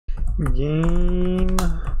Game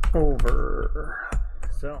over.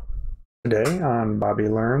 So today on Bobby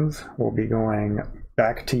Learns, we'll be going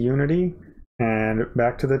back to Unity and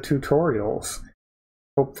back to the tutorials.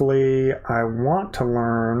 Hopefully I want to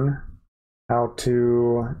learn how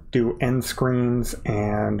to do end screens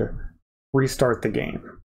and restart the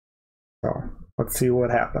game. So let's see what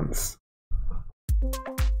happens.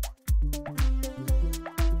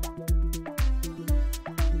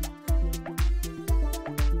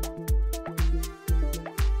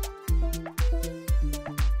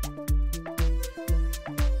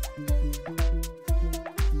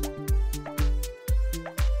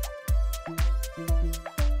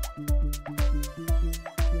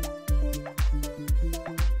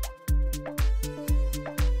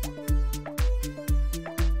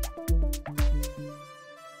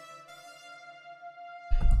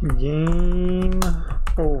 Game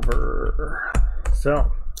over.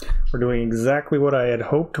 So we're doing exactly what I had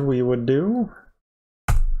hoped we would do,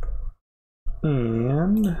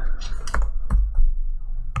 and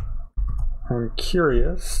I'm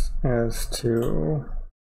curious as to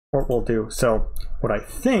what we'll do. So what I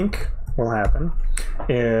think will happen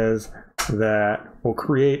is that we'll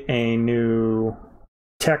create a new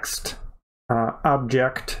text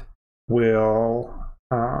object. We'll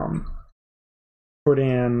put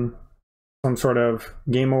in some sort of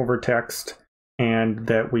game over text, and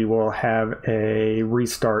that we will have a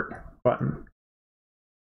restart button.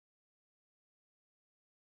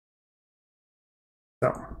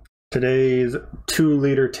 So today's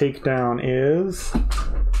 2-liter takedown is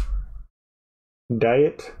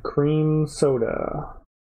Diet Cream Soda.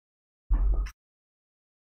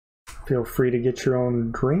 Feel free to get your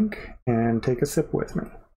own drink and take a sip with me.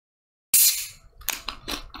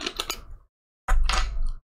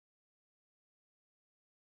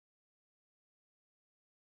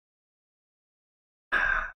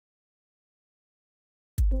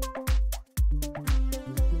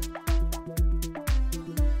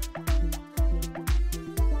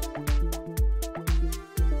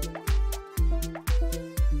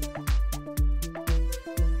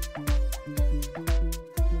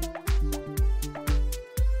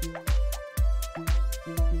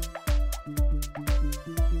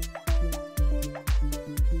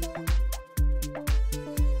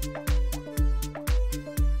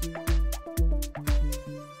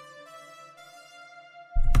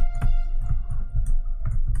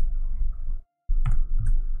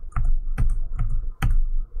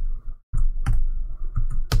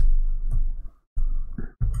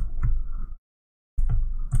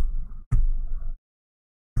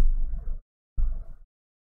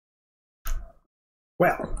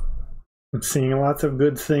 Well, I'm seeing lots of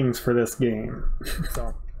good things for this game.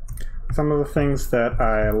 So, some of the things that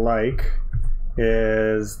I like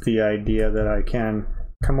is the idea that I can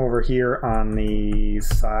come over here on the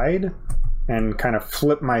side and kind of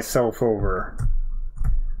flip myself over.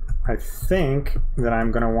 I think that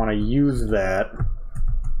I'm going to want to use that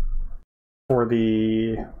for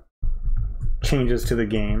the changes to the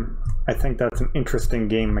game. I think that's an interesting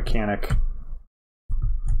game mechanic.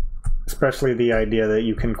 Especially the idea that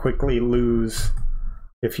you can quickly lose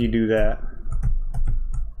if you do that.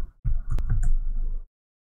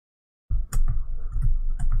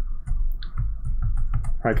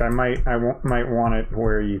 Like I might want it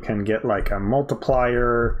where you can get like a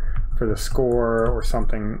multiplier for the score or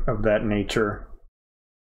something of that nature.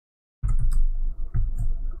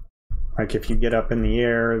 Like if you get up in the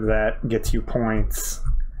air, that gets you points.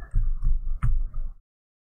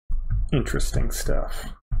 Interesting stuff.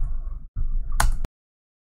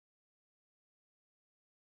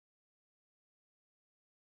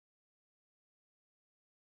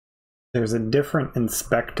 There's a different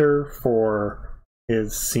inspector for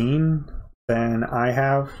his scene than I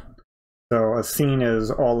have. So a scene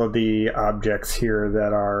is all of the objects here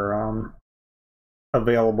that are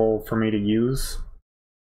available for me to use.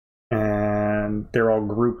 And they're all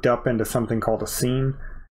grouped up into something called a scene.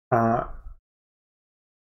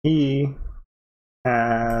 He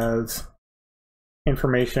has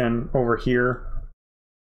information over here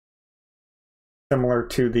similar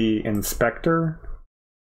to the inspector.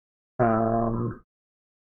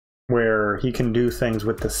 Where he can do things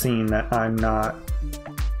with the scene that I'm not.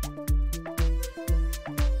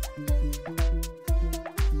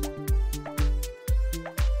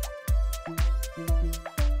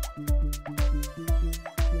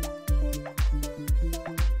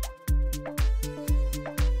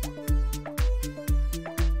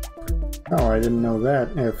 Oh, I didn't know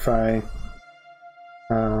that. If I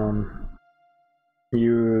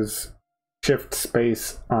use Shift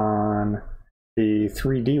Space on the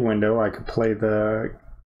 3D window, I could play the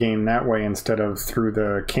game that way instead of through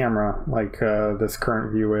the camera like this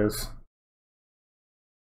current view is.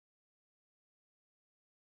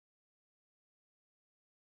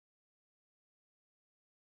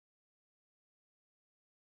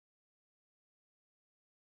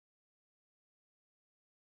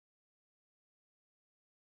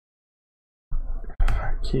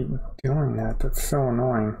 I keep doing that. That's so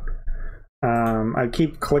annoying. I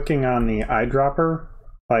keep clicking on the eyedropper,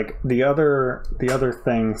 like the other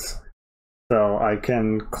things. So I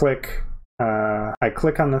can click. I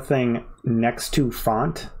click on the thing next to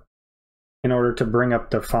font in order to bring up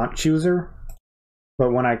the font chooser.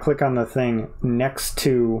 But when I click on the thing next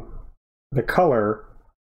to the color,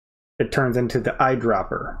 it turns into the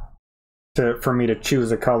eyedropper for me to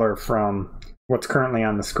choose a color from what's currently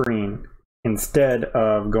on the screen instead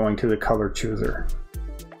of going to the color chooser.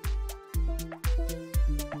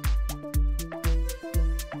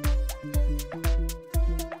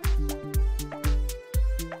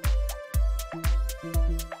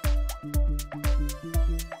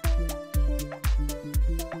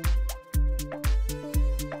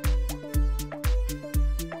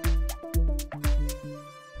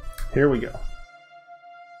 Here we go.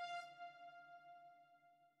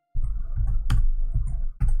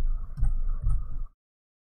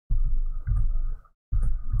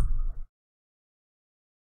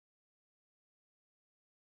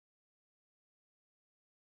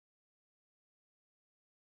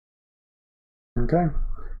 Okay,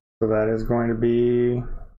 so that is going to be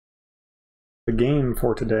the game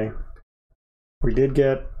for today. We did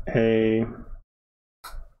get a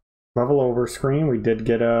level over screen. We did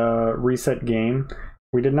get a reset game.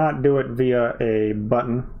 We did not do it via a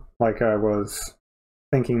button like I was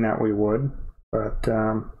thinking that we would, but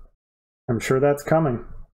I'm sure that's coming.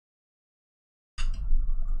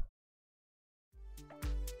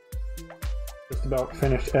 Just about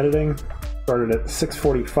finished editing. Started at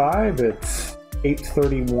 6:45. It's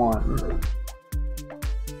 8:31.